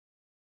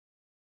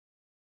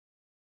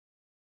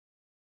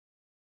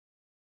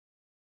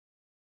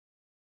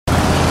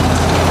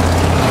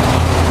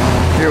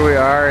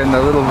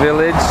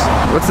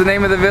What's the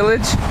name of the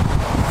village?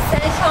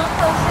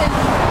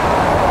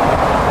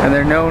 And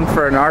they're known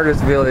for an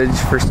artist village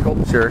for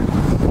sculpture.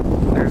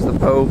 There's the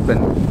Pope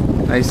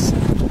and nice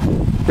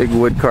big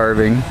wood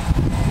carving.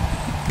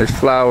 There's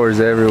flowers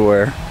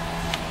everywhere.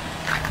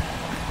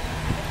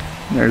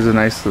 There's a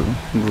nice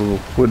little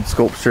wood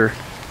sculpture,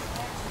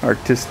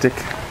 artistic.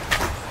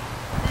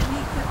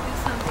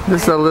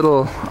 This is a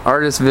little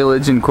artist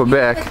village in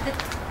Quebec,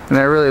 and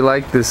I really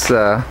like this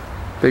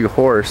big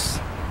horse.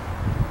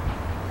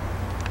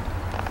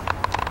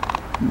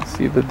 You can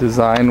see the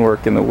design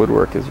work and the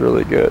woodwork is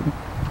really good.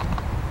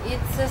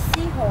 It's a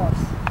seahorse.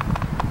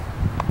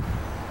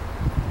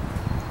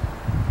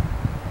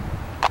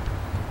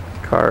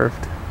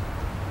 Carved.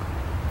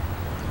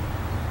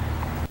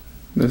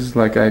 This is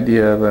like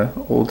idea of an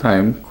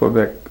old-time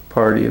Quebec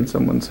party in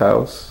someone's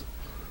house,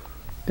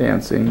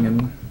 dancing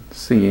and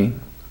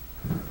singing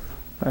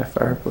by a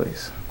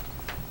fireplace.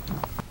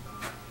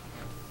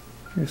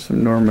 Here's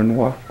some Norman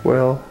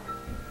Rockwell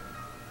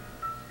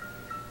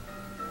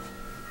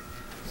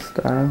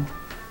style.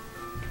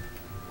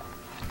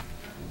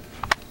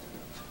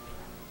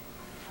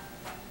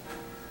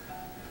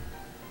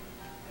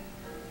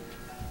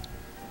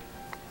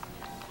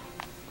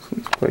 This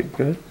one's quite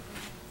good.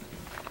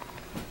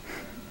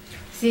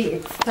 See,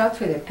 it starts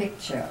with a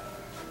picture.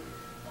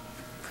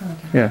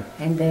 Yeah.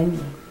 And then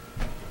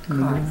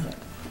cards it.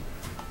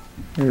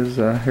 Here's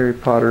Harry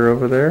Potter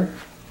over there.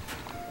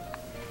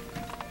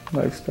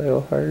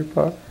 Lifestyle Harry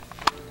Potter.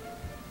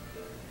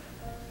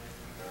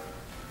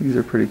 These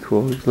are pretty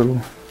cool. These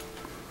little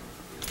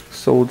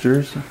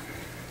soldiers.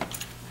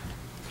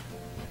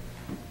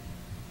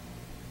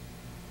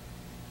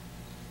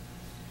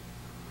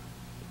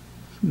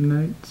 Some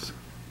knights.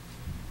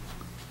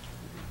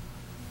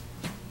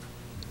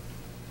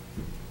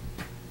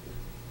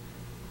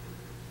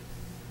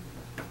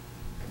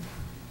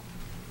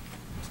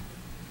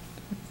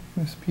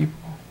 Nice people.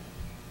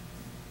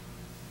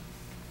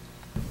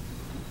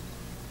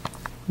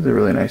 There's a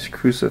really nice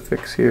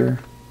crucifix here.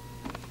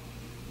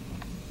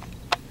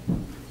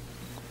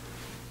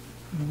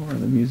 More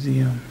of the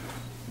museum.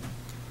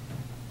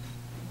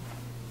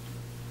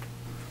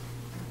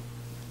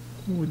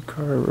 Wood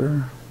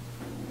carver.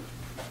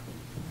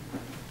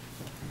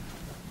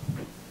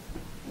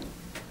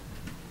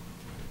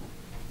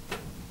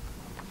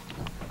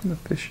 The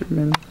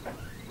fisherman.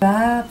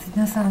 Barbe,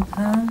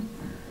 1930.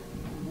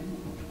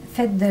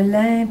 Fête de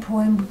lin,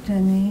 poème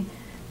boutonné.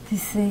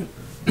 C'est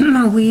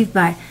weaved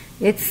by.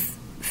 It's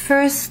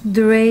first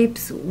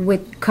drapes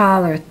with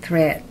collar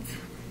thread,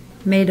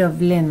 made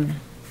of linen.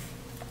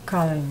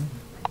 Coloring.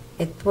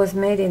 It was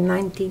made in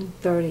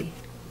 1930.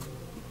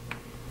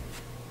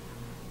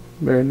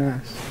 Very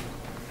nice.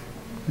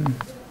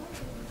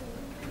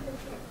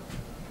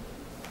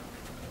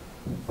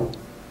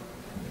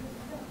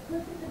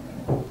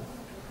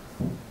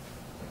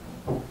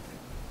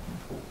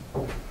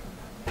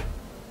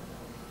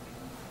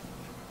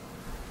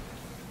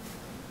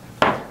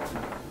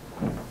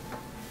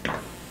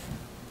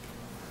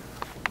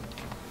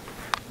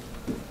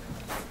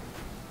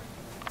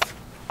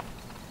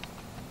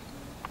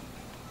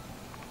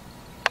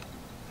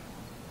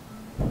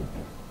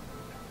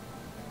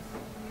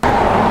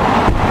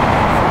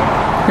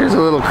 Here's a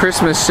little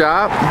Christmas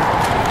shop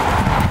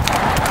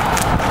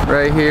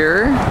right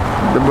here.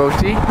 The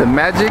boutique, the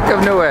magic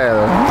of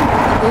Noël.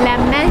 La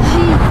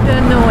magie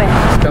de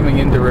Noël. It's coming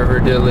into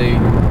Rivière de Loup.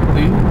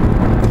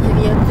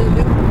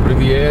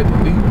 Rivière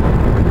de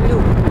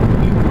Loup.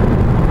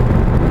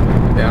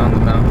 Down the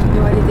mountain.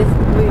 No, it is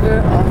River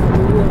of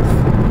the Woods.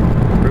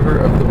 River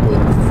of the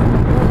Woods.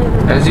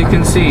 As you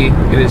can see,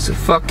 it is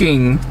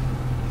fucking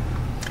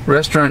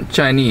restaurant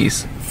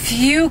Chinese.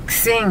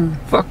 Fuchsing.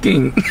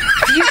 Fucking.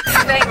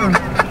 Fuchsing.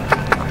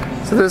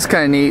 So this is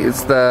kind of neat.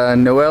 It's the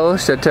Noël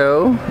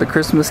Chateau, the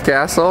Christmas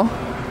castle.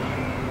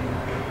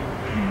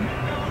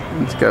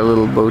 It's got a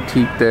little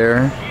boutique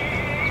there.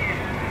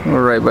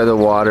 We're right by the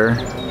water.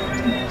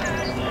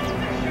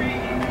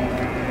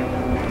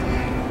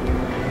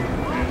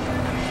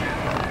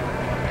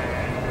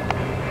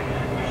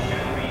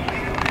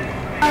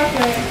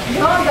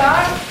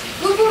 Grandeur.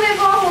 Vous pouvez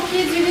voir au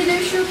pied du lit de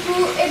choucou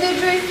et de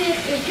joystick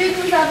et que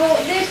nous avons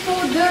des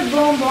pots de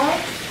bonbons.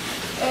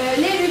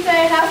 Les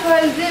lutins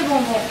raffolent des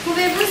bonbons.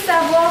 Pouvez-vous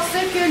savoir ce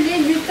que les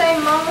lutins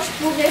mangent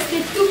pour rester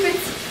tout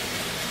petits?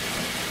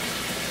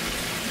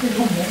 Des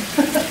bonbons.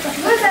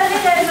 Vous avez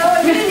raison,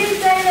 les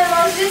lutins ne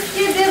mangent juste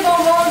que des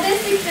bonbons, des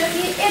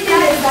sucreries et des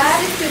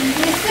lézards.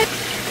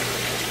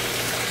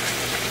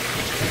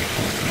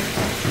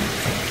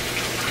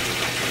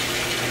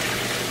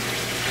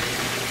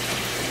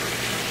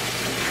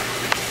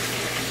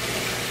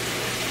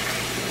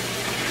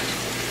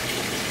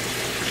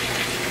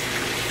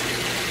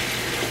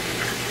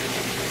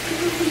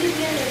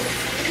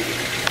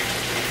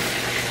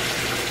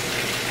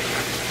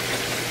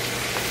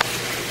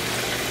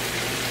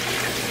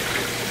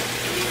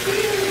 Ici,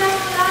 nous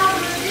avons l'arbre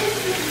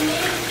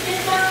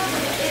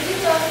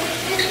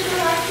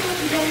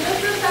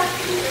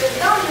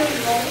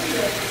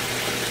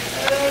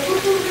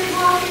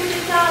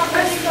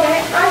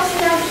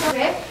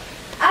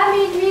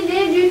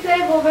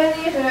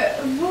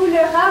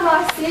le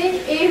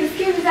ramasser et ce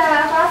que vous avez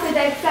à faire, c'est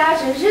d'être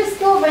sage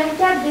jusqu'au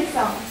 24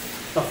 décembre.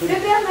 Parfait. Le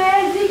Père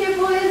Noël dit que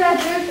pour les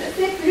adultes,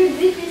 c'est plus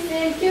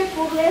difficile que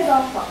pour les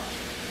enfants.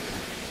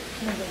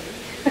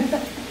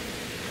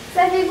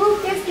 Savez-vous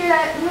qu'est-ce que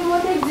la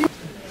nouveauté du...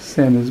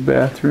 Santa's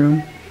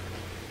bathroom.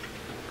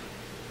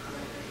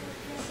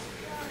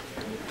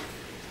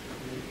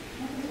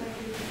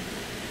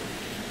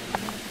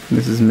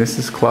 This is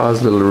Mrs.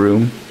 Claus' little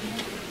room.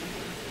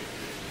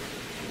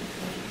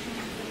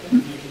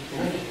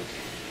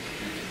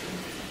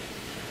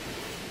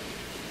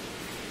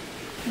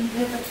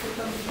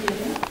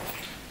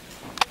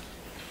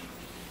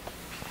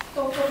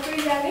 On peut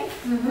y aller?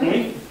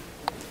 Oui.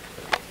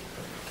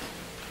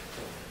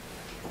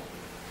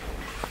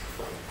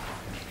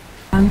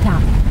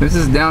 Downtown. This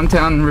is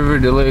downtown River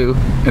Delu,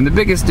 and the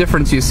biggest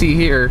difference you see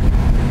here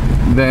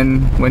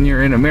than when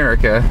you're in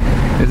America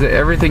is that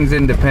everything's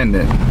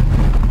independent.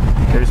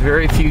 There's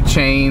very few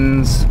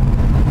chains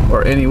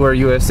or Anywhere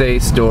USA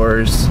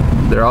stores.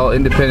 They're all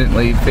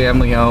independently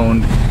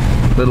family-owned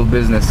little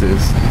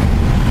businesses,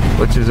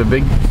 which is a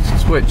big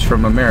switch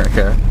from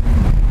America.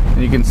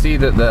 And you can see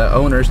that the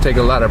owners take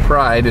a lot of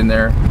pride in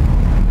their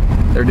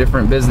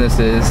different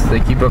businesses. They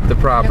keep up the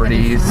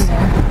properties,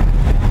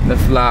 the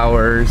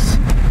flowers.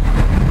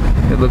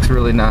 It looks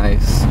really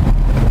nice.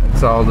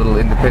 It's all little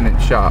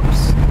independent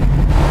shops.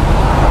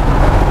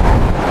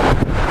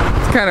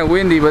 It's kind of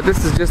windy, but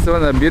this is just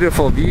one of the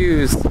beautiful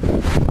views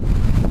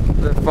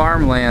of the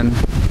farmland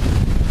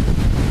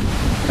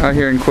out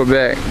here in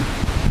Quebec.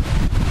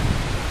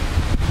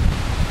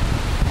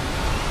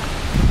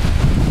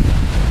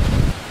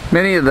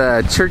 Many of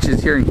the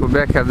churches here in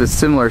Quebec have this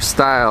similar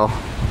style.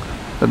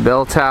 The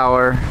bell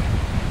tower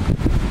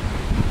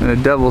and a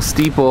double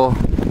steeple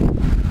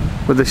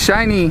with a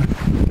shiny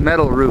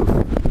metal roof.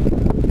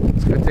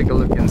 Let's go take a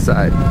look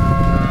inside.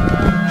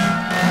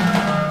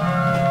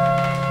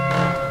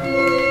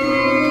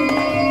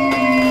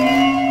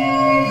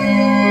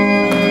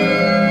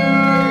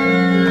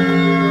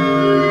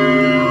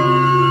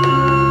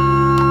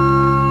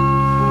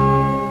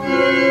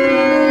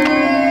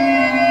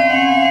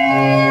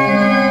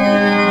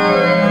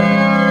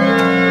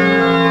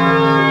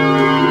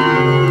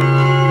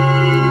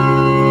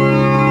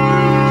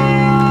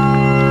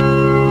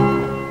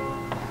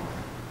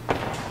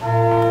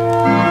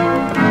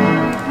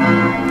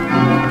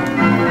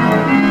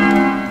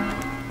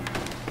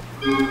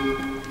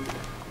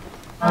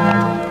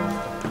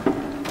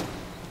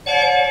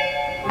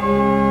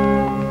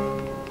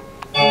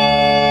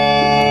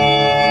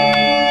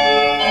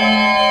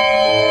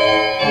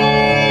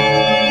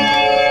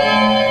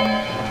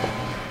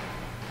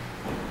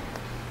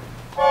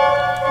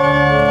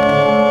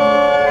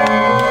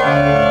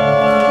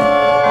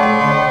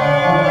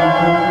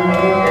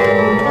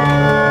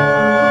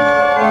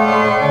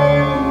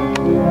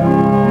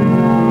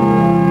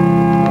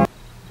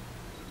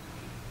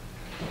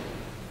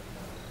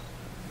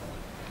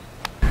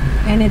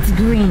 And it's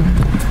green.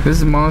 This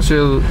is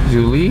Monsieur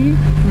Julie,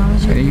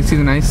 and you can see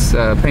the nice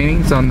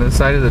paintings on the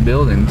side of the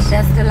buildings.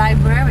 That's the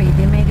library.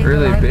 They made it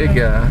Really a big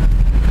library.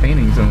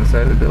 paintings on the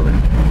side of the building.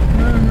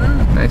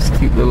 Nice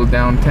cute little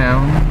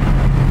downtown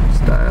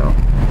style.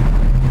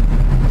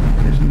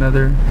 There's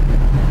another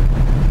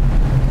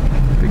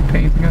big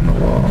painting on the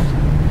wall.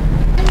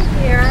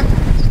 Here,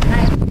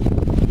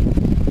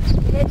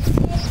 let's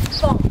see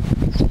phone.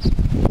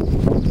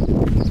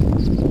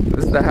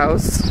 This is the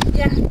house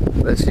Yeah,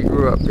 that she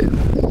grew up in.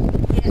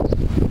 yeah.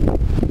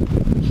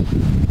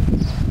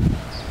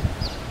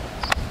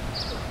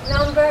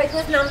 It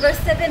was number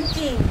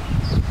 17.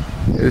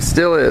 It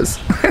still is.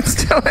 It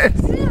still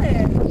is.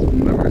 Really?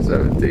 Number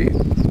 17.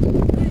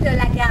 Rue de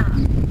la Gare.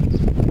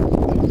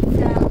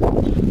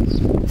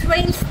 It's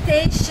train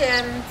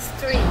station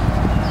street.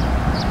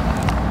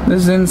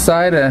 This is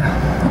inside a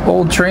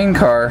old train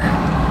car.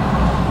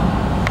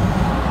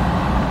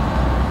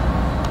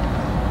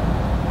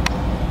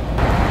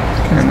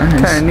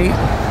 Kind of neat.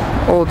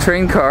 Old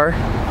train car.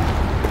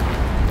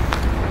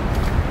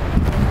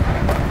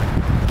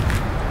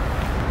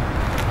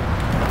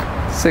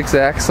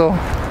 Six-axle.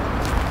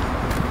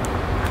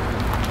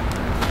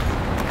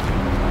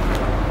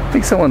 I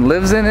think someone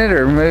lives in it,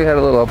 or maybe had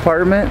a little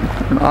apartment,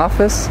 an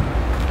office.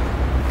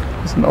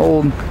 There's an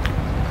old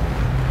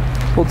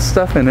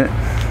stuff in it.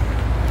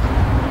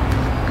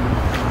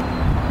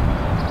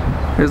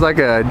 There's like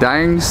a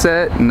dining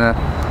set and a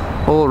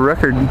old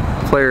record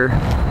player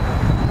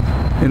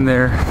in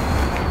there.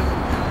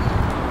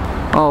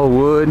 All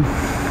wood.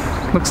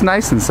 Looks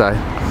nice inside.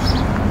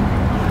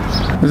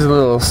 There's a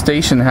little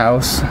station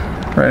house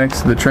right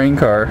next to the train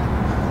car.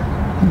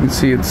 You can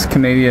see it's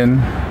Canadian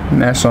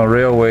National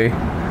Railway.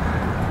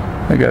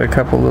 They got a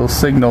couple little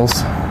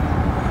signals.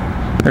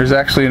 There's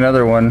actually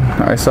another one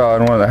I saw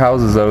in one of the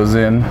houses I was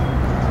in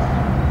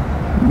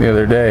the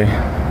other day.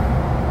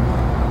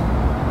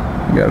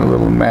 You got a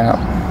little map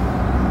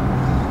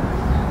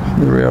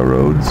of the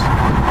railroads.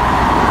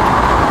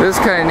 This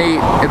is kind of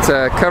neat. It's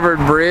a covered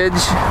bridge.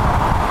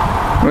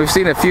 We've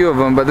seen a few of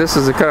them, but this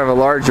is a kind of a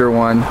larger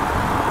one.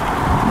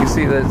 You can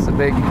see that it's a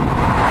big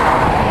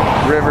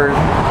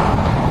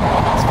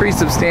pretty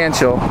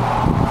substantial.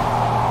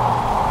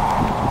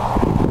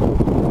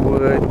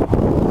 Wood.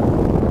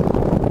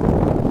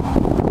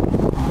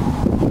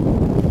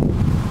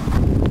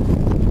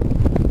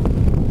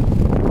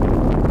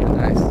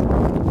 Nice.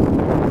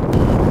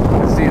 You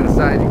can see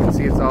inside, you can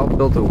see it's all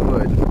built of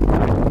wood.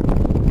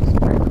 It's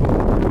pretty cool.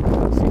 I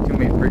don't see too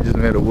many bridges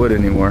made of wood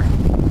anymore.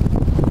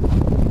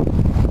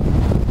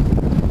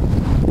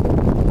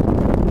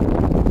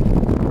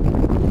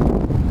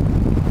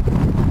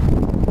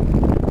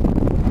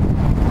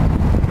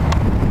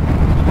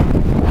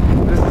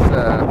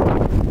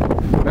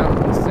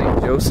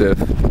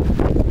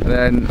 And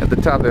then at the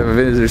top they have a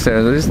visitor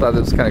center. I just thought that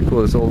was kind of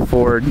cool. This old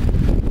Ford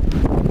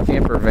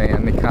camper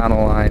van, the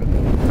Econoline.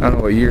 I don't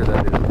know what year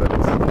that is, but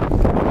it's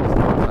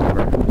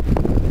clever.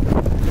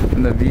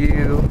 And the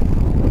view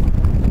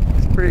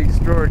is pretty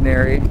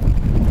extraordinary.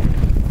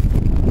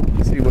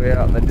 You see way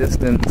out in the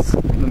distance,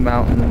 the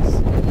mountains,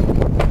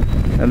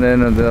 and then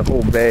the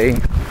whole bay.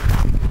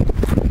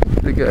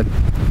 Pretty good.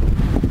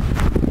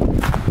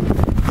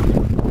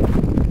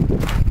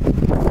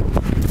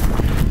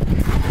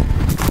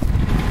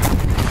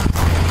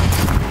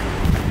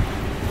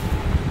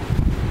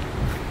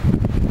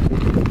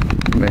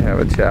 May have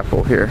a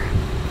chapel here.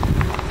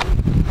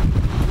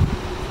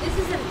 This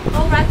is an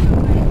alright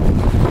way.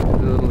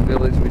 The little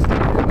village we stayed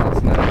in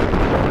last night.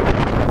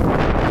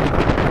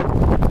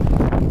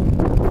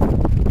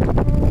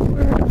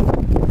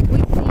 We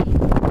see.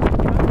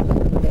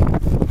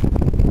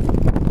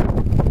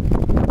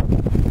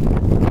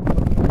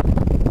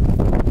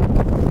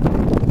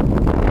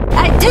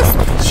 I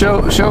just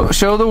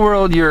Show the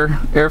world your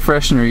air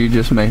freshener you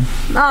just made.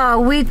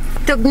 we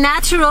took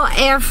natural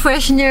air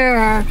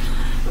freshener.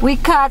 We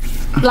cut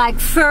like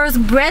fir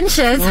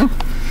branches.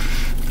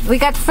 We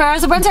got fir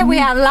branches. We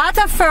have lots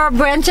of fir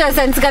branches,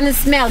 and it's gonna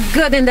smell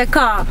good in the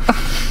car.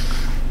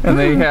 And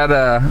they had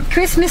a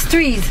Christmas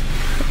trees.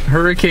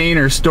 Hurricane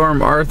or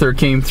Storm Arthur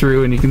came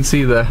through, and you can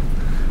see the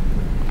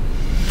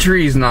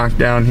trees knocked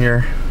down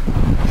here.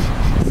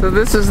 So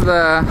this is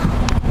the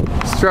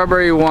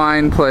strawberry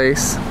wine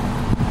place.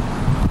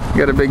 You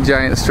got a big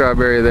giant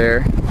strawberry there.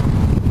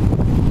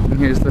 And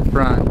here's the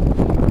front.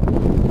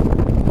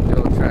 The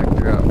old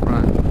tractor out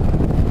front.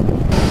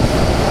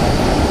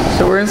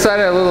 So we're inside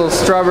a little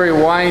strawberry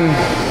wine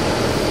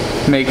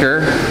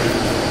maker.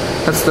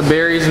 That's the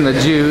berries and the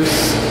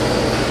juice.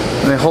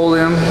 And they hold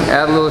them,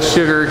 add a little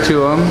sugar to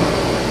them.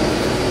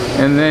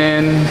 And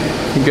then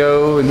you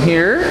go in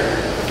here.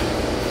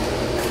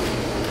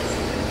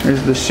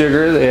 There's the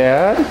sugar they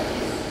add.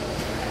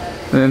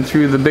 And then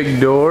through the big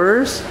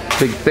doors,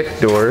 big thick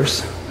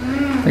doors,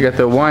 they got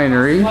the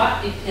winery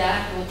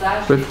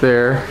with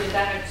their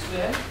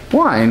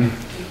wine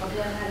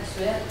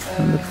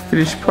and the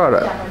finished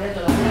product.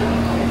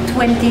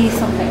 20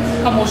 something.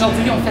 Comme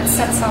aujourd'hui, ils ont fait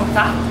 700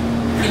 tartes,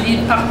 ils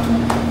livrent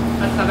partout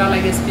à travers la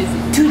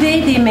Gaspésie.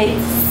 Today they made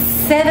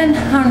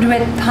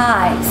 700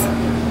 pies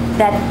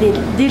that they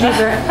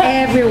deliver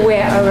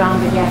everywhere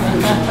around the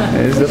Gaspésie.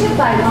 There's We the should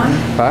buy one.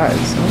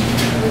 pies.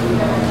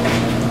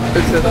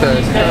 It's at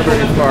the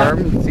strawberry farm.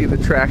 You can see the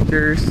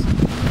tractors,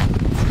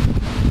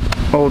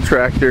 old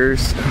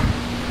tractors.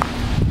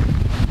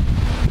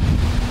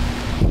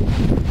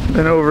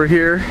 Then over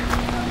here,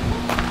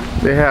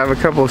 they have a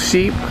couple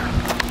sheep,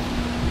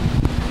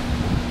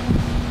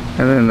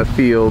 and then the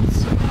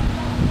fields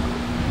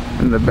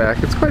in the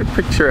back. It's quite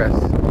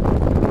picturesque.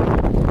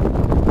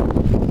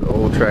 The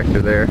old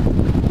tractor there.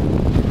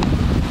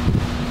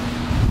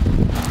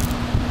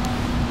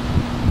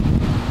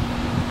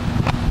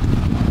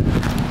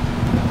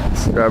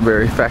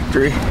 Strawberry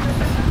factory.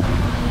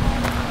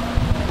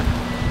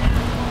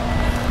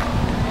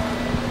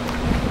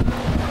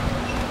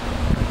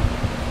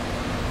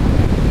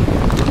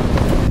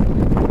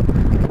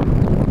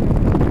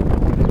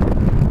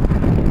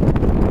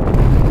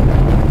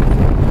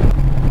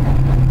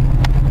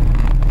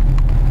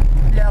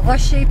 Le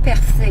rocher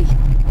percé.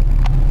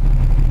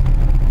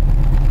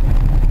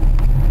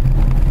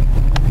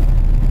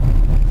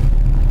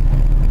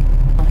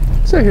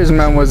 So here's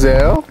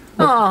Mademoiselle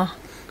Oh,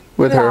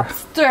 with her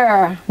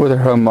lobster.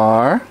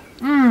 hamar.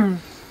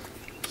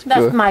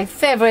 That's my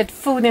favorite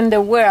food in the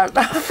world.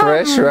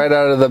 Fresh right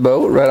out of the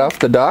boat, right off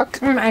the dock.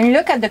 And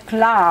look at the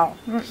claw.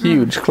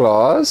 Huge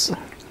claws.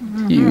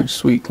 Huge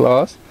sweet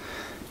claws.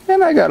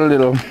 And I got a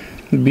little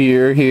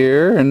beer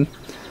here and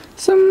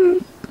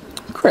some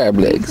crab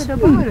legs.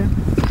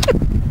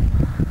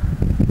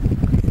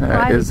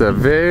 That is a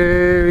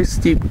very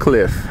steep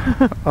cliff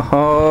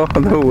all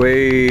the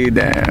way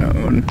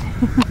down.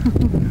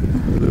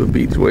 Little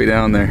beach way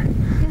down there.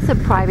 It's a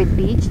private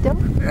beach though.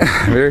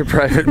 Very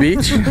private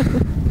beach.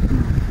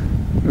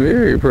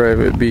 Very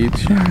private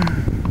beach.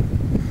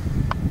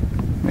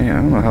 Man,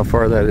 I don't know how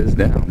far that is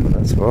down, but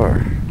that's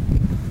far.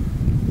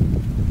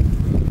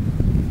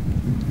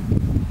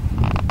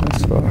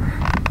 That's far.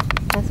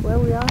 That's where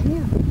we are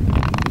here.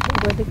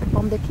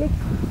 On the cliff.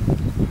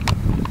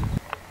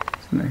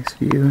 It's a nice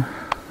view.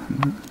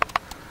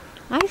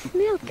 I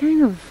smell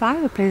kind of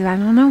fireplace. I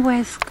don't know where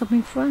it's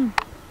coming from.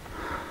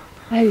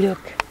 I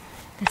look.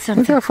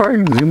 Look how far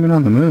you can zoom in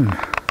on the moon.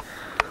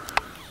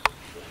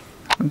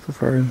 Look how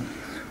far.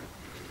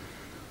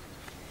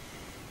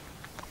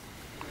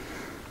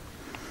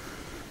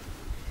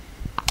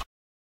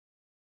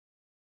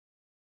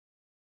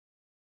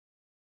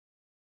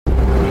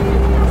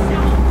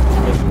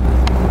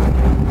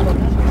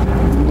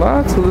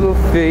 Lots of little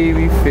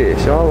baby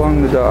fish all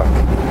along the dock.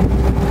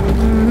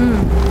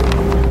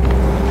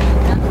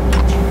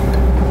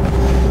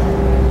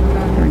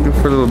 We're gonna go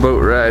for a little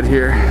boat ride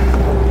here.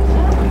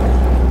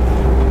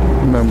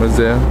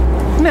 Mademoiselle.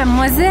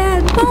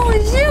 Mademoiselle,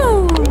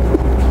 bonjour!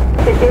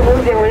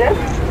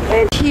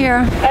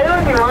 Here, Hello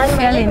everyone, my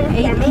fell in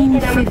name is Camille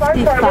and I'm a park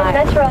garden 1855.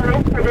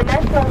 naturalist for the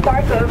National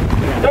Park of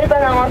Île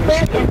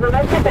Bonaventure in the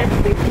West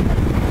Pacific.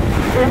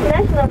 This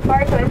national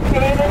park was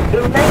created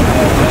in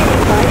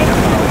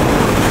 1985.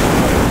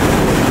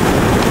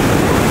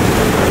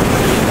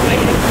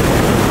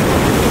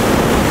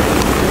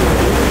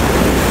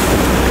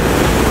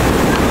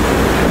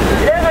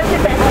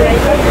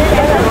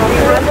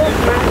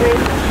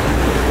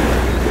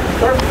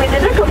 Donc, vous pouvez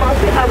déjà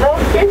commencer à voir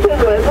quelques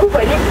oiseaux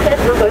voler près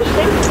du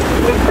rocher.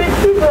 Les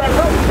petits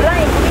oiseaux blancs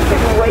et gris que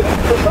vous voyez,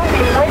 ce sont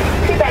des mouettes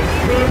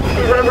québactiles.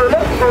 Ces oiseaux-là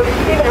vont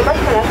nicher vraiment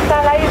sur la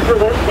falaise du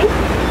rocher.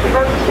 Ils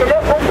vont nicher là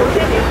aux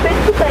côtés des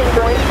petits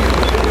pingouins,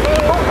 des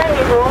guillemots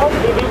aménoirs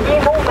et des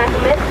guillemots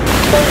marmettes.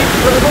 Ce sont des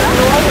oiseaux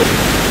noirs.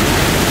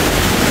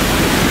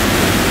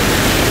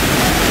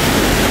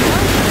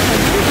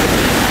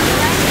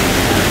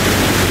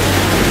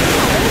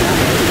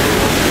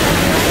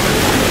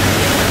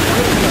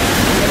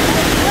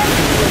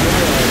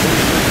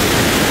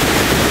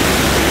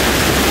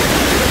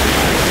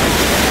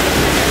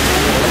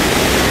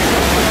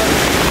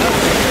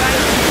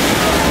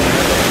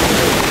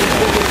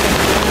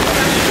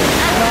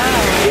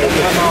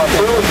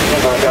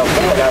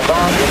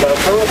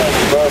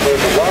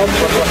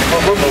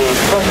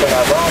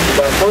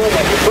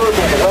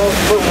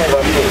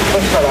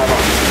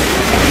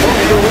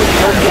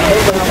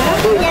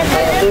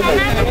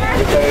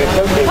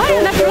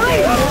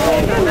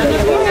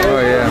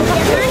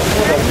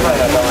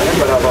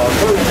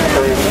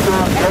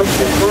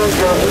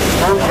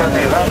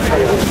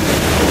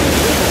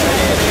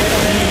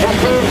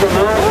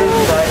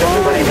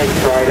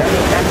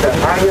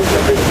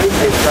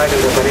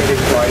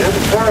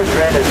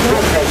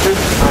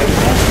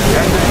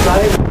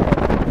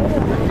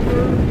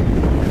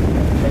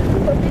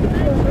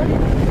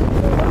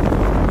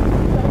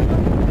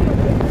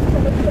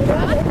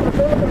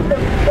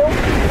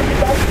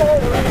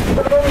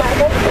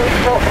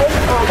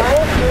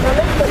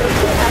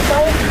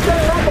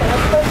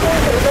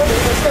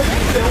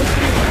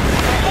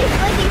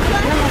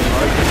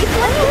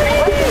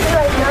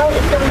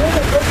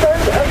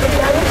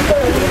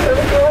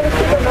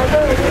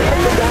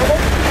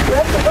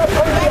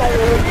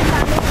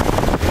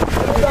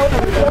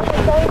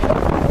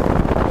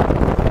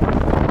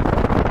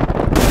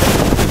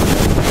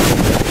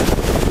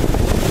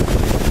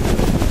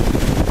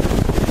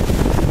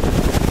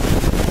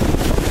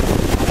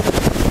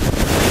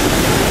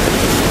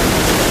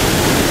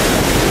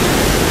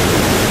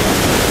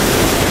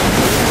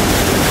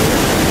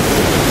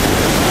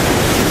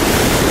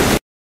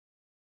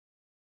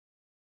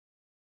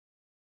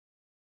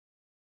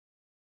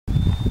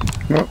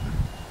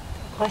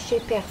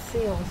 Rocher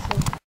percé also.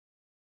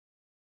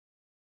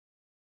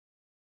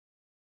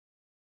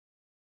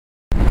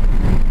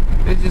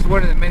 It's just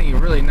one of the many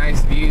really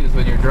nice views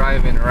when you're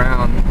driving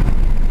around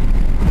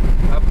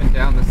up and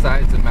down the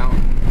sides of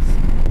mountains.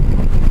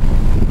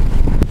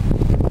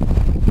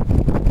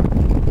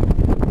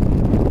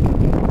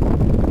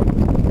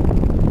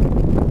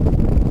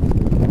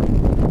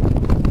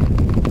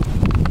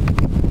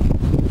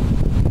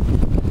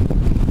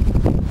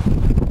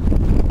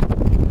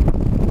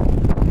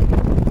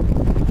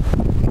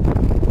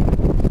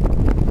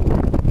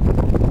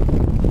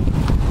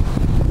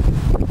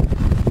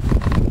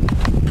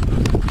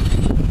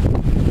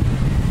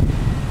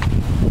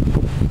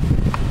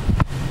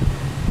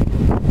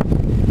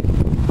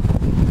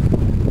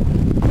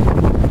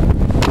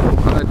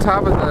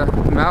 Top of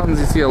the mountains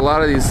you see a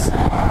lot of these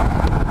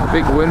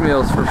big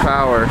windmills for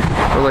power,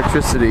 for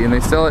electricity, and they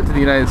sell it to the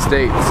United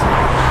States.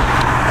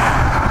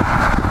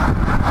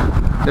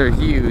 They're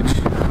huge.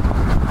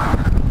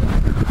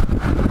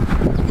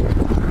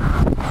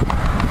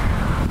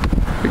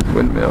 Big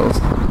windmills.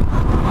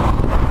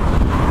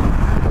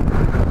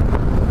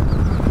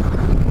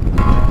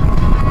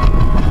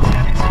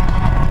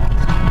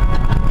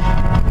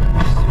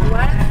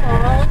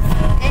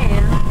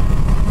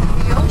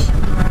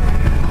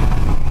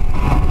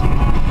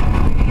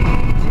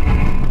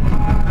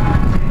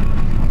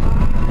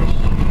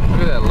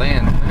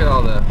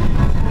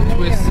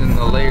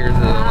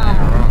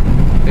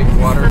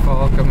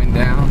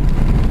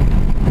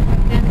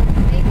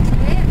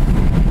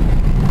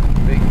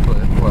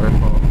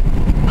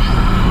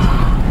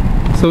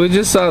 So we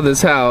just saw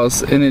this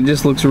house and it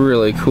just looks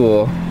really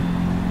cool.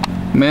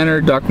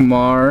 Manor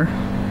Dakmar,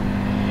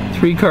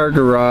 3-car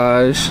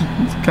garage.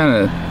 It's kind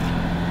of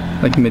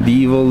like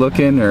medieval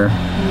looking, or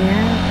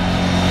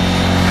yeah.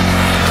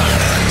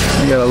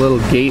 They got a little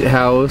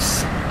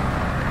gatehouse.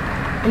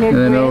 And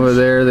then over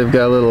there they've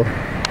got little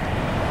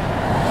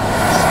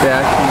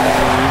statues.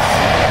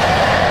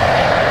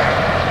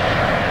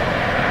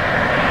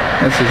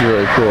 This is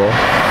really cool.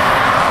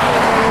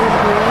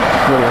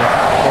 Little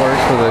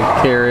horse with a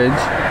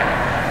carriage.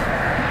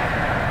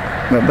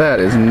 Now that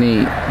is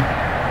neat.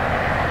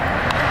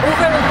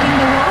 Overlooking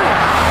the water.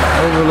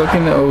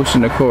 Overlooking the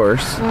ocean, of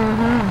course.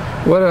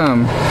 What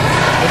town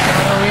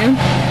are we in?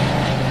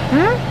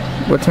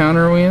 What town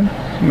are we in?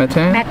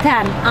 Matane?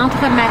 Matane,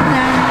 entre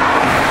Matane.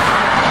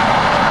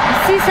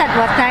 Ici, ça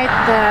doit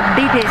être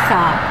Baie des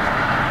Sables.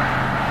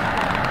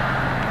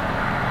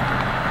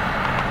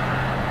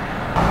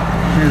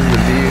 Here's the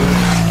view.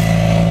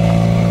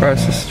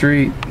 Across the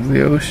street,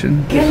 the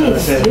ocean.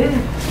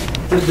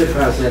 Tous des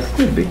Français.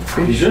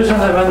 Puis juste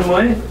en avant de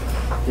moi,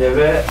 il y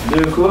avait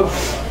 2 couples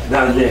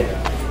d'Anglais.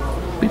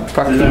 There's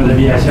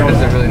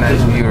a really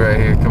nice view right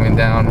here coming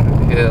down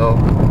the hill.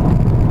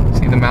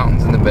 See the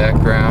mountains in the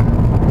background.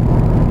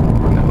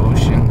 And the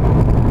ocean.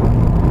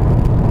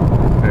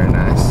 Very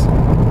nice.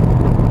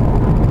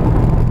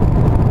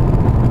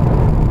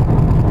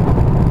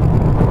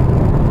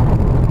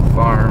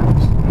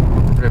 Farms,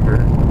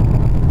 river.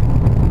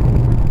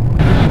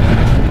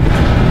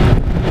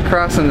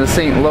 Crossing the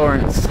St.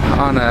 Lawrence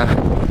on a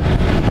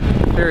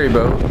ferry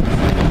boat.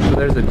 So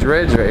there's a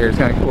dredge right here. It's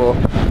kind of cool.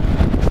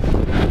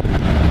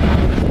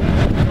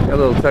 Got a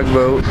little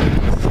tugboat.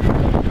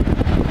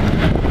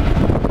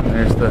 And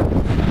there's the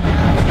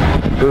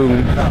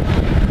boom.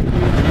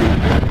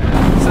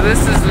 So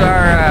this is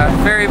our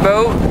ferry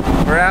boat.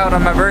 We're out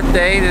on my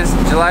birthday. This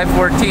is July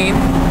 14th.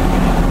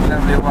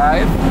 Gonna be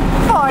alive.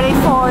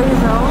 44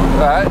 years old.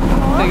 But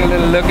take a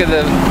little look at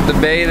the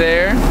bay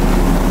there.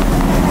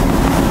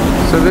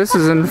 So this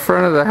is in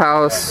front of the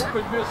house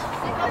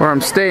where I'm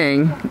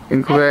staying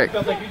in Quebec,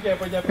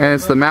 and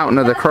it's the Mountain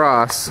of the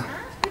Cross.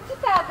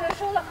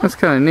 That's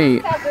kind of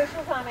neat.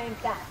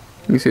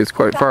 You can see it's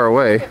quite far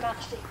away,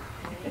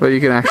 but you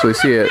can actually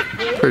see it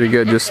pretty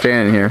good just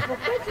standing here.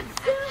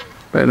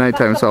 But at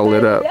nighttime it's all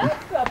lit up.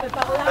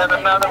 Then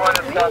another one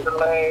is got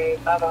delayed,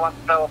 another one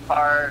fell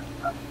apart.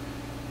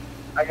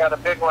 I got a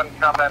big one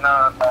coming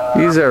on.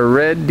 These are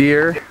red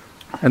deer,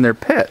 and they're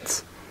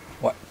pets.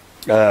 What?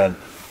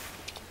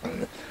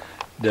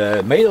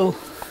 The male,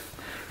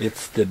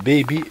 it's the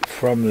baby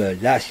from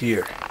last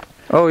year.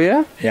 Oh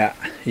yeah? Yeah,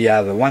 he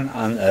have one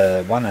on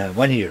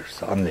 1 year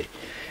only.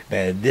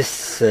 But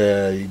this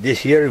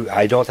year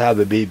I don't have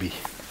a baby.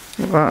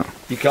 Wow.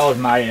 Because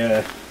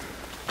my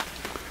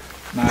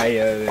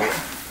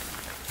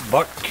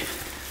buck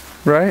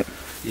Right?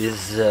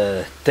 is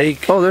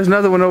take. Oh, there's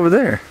another one over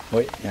there.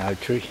 Wait, I have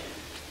 3.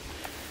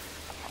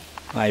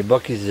 My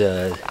buck is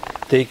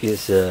take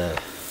his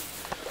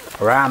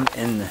ram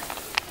in.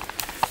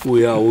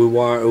 We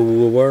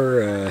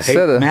were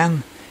 8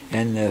 men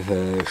and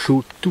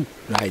shoot 2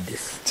 like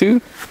this.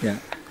 2? Yeah.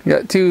 You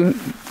got two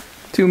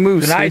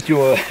moose. Tonight you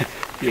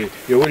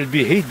will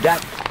be hit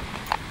that.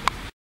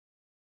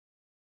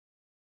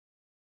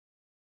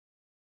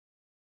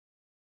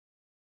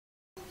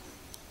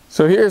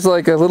 So here's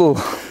like a little,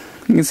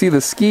 you can see the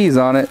skis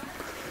on it.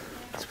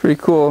 It's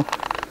pretty cool.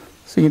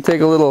 So you can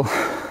take a little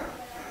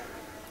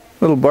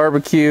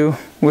barbecue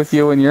with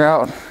you when you're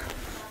out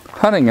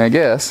hunting, I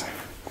guess.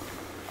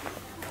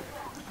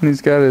 And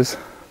he's got his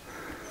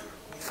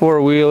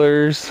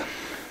 4-wheelers,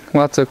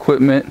 lots of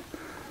equipment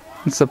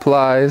and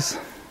supplies,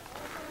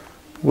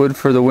 wood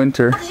for the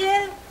winter.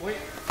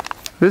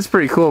 This is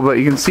pretty cool, but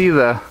you can see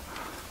the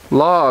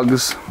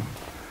logs,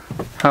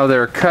 how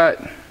they're cut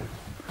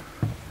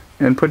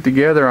and put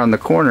together on the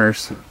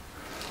corners,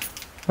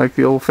 like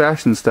the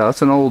old-fashioned style.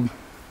 It's an old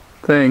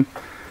thing.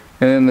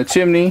 And then the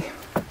chimney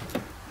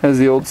has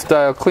the old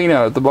style clean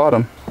out at the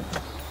bottom.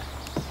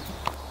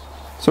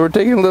 So we're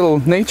taking a little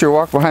nature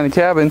walk behind the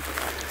cabin,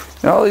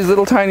 and all these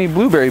little tiny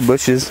blueberry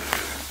bushes,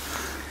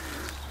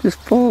 just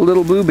full of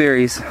little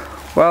blueberries,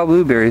 wild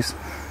blueberries.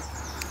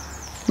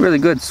 Really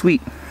good,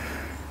 sweet.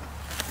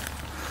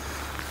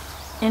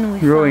 And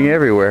growing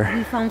everywhere.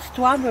 We found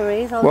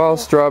strawberries also. Wild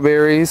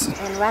strawberries.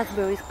 And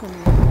raspberries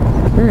coming.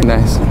 Very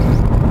nice.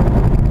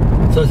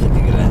 Ça c'est du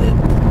granit.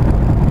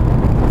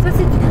 Ça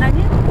c'est du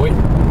granit? Oui.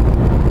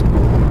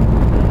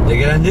 Le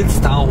granit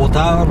c'est en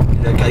hauteur,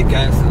 le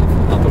calcaire c'est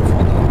en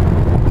profondeur.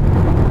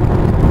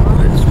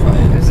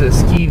 This is a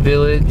ski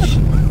village.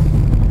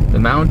 The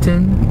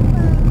mountain.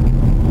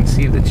 You can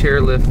see the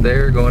chairlift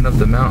there going up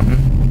the mountain.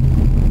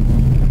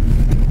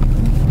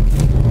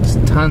 There's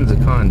tons of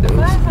condos.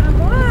 Ouais, c'est à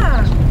moi.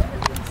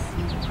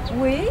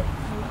 Oui.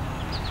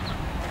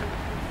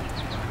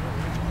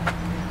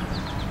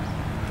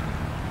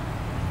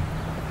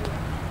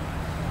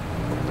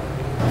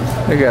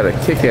 They got a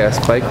kick-ass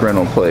bike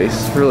rental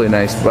place. Really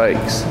nice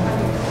bikes.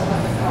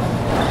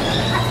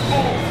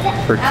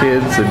 For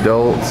kids,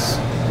 adults.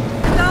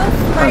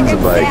 Tons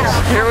of bikes.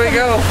 Here we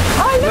go.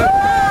 Oh, look!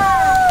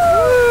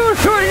 Woo,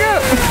 going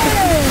up.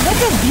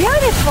 Look at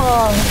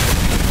beautiful.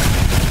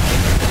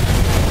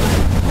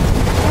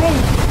 Hey.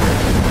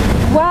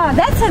 Wow,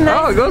 that's a nice.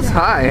 Oh, it goes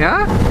high,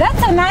 huh?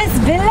 That's a nice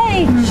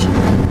village.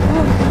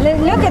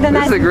 Look at the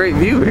nice. This is a great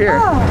view here.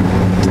 Oh,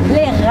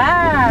 les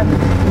rames.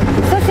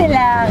 Ça c'est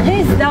la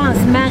résidence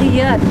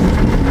Marriott.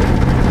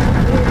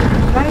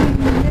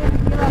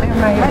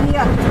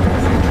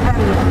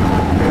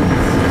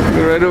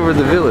 We're right over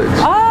the village.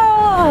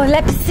 Oh,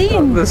 la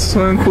piscine. The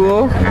swimming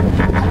pool.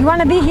 You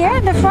want to be here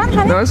in the front,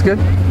 honey? No, it's good.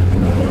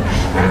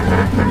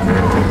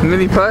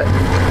 Mini putt.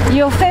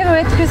 Your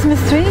favorite Christmas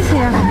trees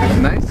here.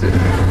 Nice.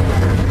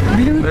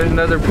 There's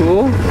another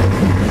pool.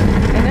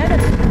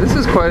 This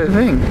is quite a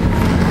thing.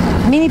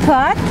 Mini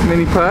putt.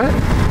 Mini putt.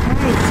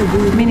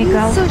 Mini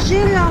golf.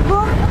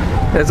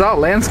 It's all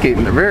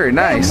landscaping. They're very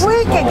nice.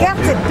 Oui, regarde,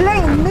 c'est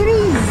plein de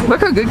brise.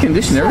 Look how good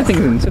condition.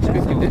 Everything's in such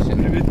good condition.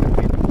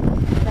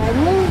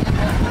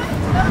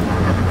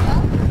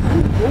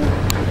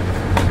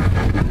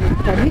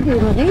 T'as vu des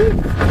brises?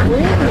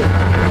 Oui.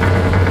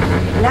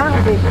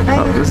 L'arbre est prêt.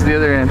 Oh, this is the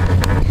other end.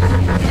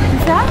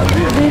 C'est ça?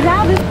 Des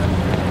arbres?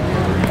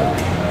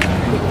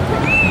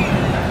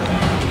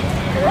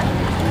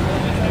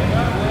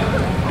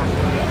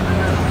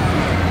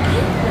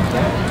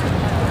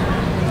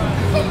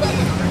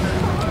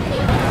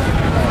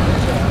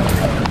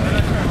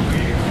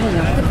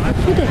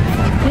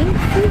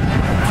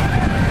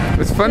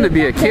 It's fun to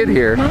be a kid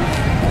here.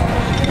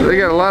 They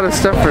got a lot of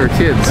stuff for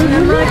kids.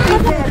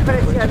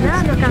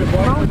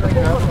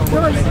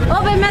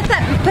 Oh, ben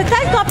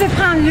peut-être qu'on peut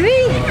prendre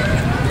lui.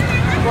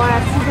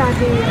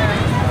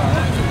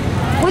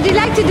 Would you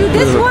like to do this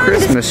There's a one?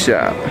 Christmas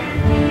shop.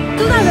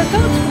 Tout dans le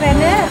tour, tu pourrais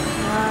mettre.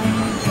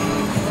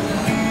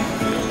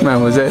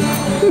 Mademoiselle.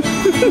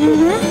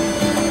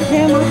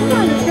 J'ai un manteau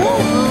dans le tour.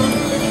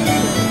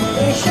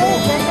 C'est chaud,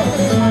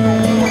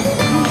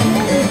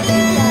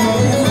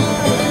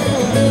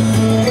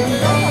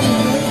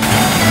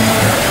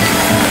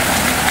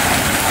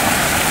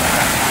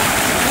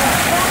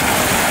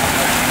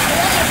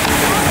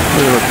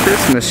 There's a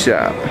Christmas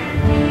shop.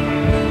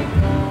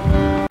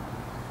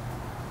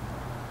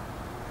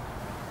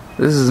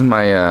 This is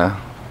my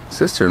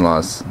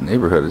sister-in-law's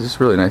neighborhood. It's just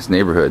a really nice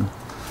neighborhood.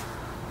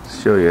 I'll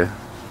show you.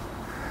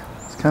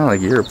 It's kind of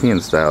like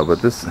European style,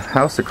 but this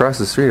house across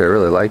the street, I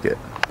really like it.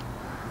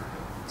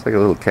 It's like a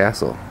little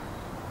castle.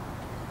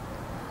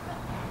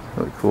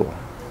 Really cool.